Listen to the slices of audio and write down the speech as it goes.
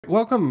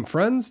Welcome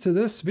friends to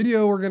this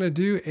video. We're going to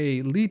do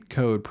a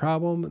LeetCode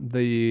problem.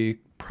 The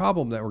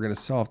problem that we're going to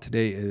solve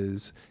today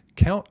is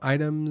count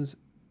items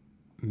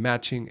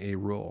matching a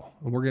rule.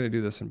 And we're going to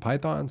do this in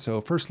Python. So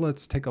first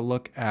let's take a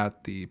look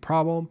at the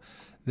problem,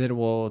 then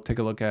we'll take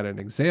a look at an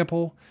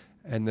example,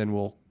 and then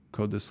we'll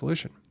code the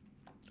solution.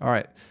 All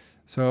right,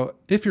 so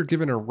if you're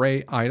given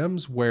array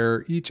items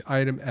where each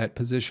item at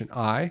position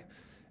I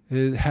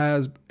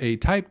has a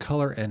type,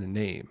 color, and a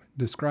name,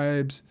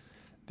 describes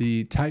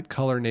the type,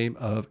 color, name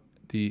of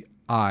the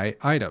I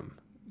item.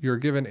 You're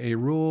given a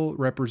rule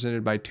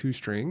represented by two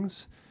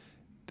strings,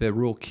 the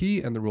rule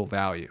key and the rule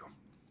value.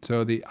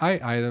 So the I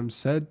item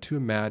said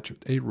to match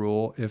a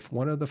rule if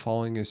one of the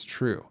following is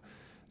true.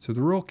 So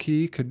the rule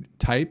key could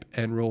type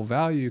and rule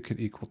value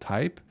could equal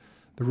type.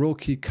 The rule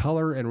key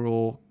color and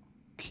rule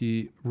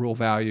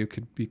value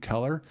could be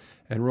color,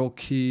 and rule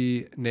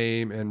key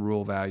name and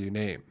rule value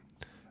name.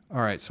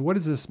 All right, so what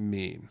does this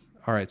mean?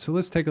 All right, so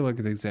let's take a look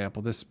at the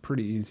example. This is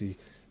pretty easy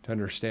to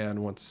understand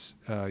once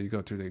you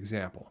go through the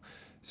example.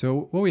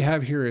 So what we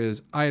have here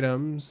is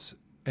items,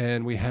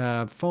 and we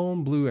have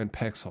phone, blue, and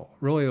pixel.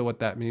 Really what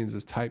that means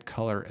is type,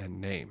 color, and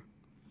name.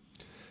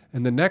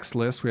 In the next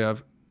list, we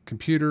have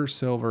computer,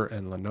 silver,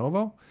 and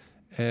Lenovo,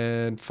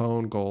 and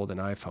phone, gold, and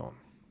iPhone.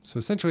 So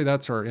essentially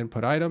that's our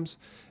input items.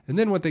 And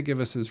then what they give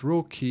us is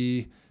rule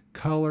key,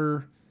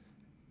 color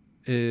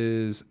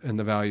is, and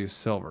the value is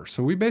silver.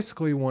 So we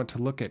basically want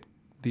to look at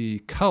the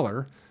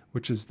color,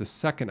 which is the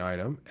second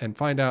item, and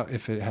find out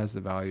if it has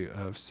the value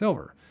of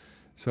silver.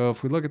 So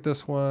if we look at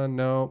this one,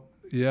 no,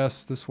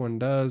 yes, this one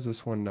does,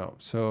 this one no.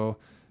 So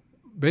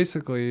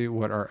basically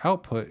what our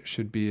output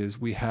should be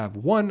is we have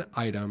one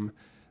item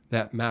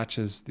that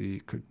matches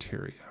the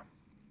criteria.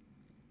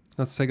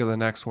 Let's take the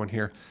next one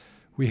here.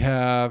 We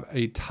have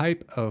a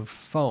type of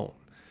phone.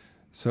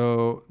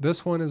 So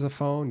this one is a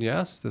phone,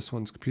 yes. This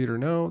one's computer,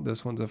 no.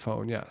 This one's a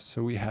phone, yes.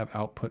 So we have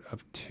output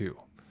of 2.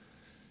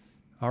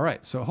 All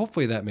right, so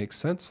hopefully that makes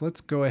sense. Let's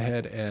go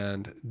ahead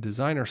and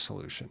design our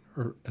solution.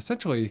 Or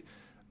essentially,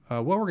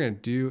 what we're going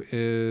to do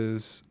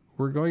is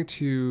we're going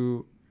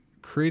to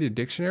create a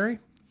dictionary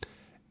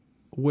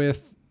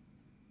with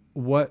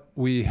what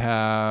we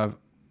have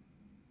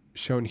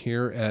shown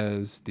here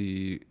as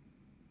the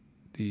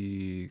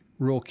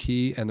rule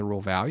key and the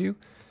rule value.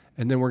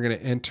 And then we're going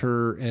to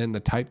enter in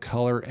the type,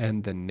 color,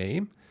 and the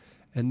name.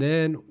 And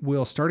then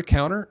we'll start a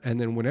counter, and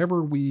then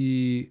whenever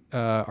we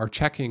are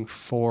checking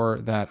for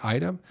that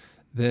item,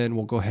 then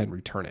we'll go ahead and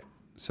return it.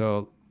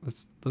 So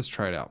let's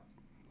try it out.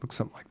 Looks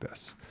something like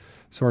this.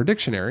 So our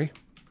dictionary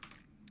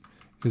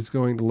is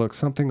going to look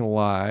something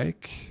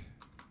like,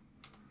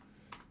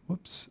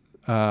 let's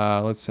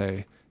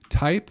say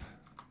type,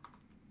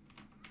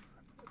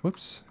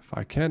 if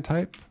I can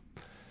type,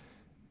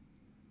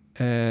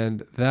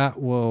 and that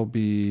will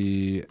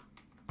be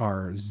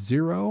our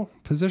 0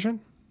 position.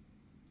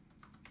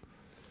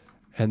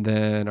 And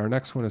then our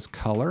next one is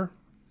color,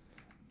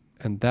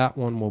 and that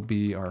one will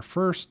be our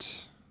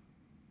first.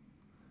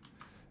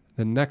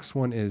 The next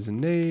one is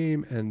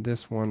name, and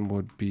this one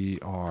would be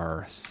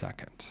our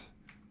second.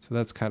 So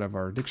that's kind of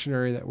our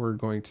dictionary that we're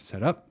going to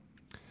set up.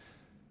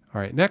 All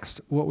right,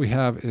 next what we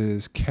have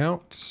is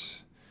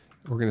count.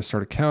 We're going to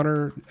start a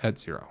counter at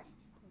 0.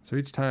 So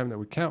each time that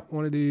we count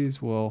one of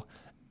these, we'll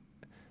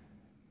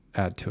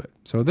add to it.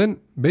 So then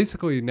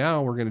basically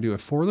now we're going to do a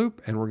for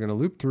loop, and we're going to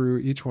loop through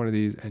each one of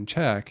these and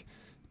check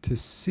to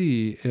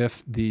see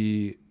if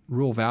the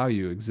rule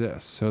value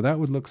exists. So that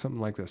would look something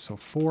like this. So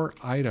for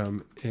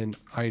item in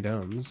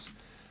items,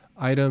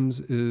 items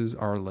is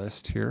our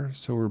list here.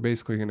 So we're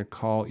basically going to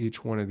call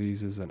each one of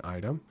these as an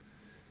item.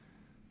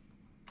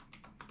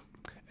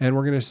 And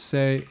we're going to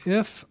say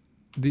if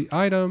the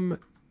item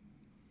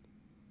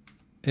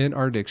in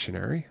our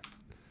dictionary,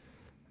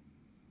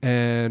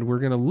 and we're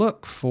going to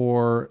look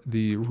for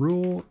the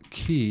rule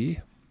key,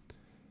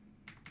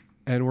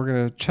 and we're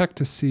going to check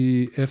to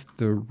see if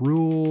the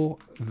rule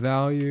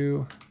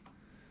value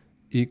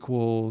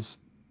equals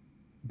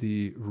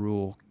the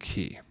rule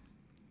key.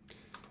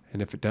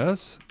 And if it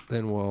does,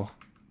 then we'll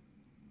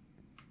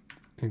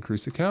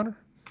increase the counter.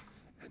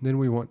 And then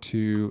we want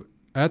to,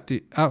 at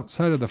the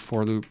outside of the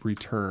for loop,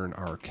 return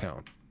our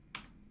count.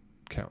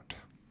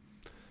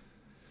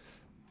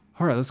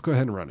 All right, let's go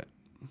ahead and run it.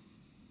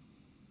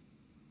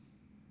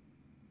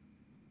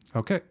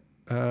 Okay,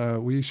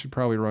 we should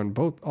probably run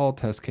all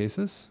test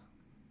cases.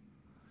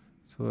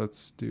 So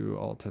let's do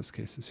all test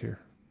cases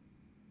here.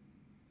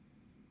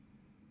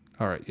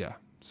 All right, yeah.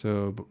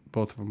 So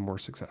both of them were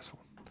successful.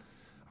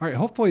 All right,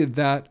 hopefully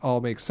that all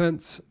makes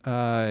sense.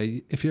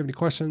 If you have any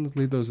questions,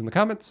 leave those in the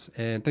comments.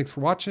 And thanks for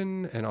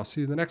watching, and I'll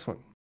see you in the next one.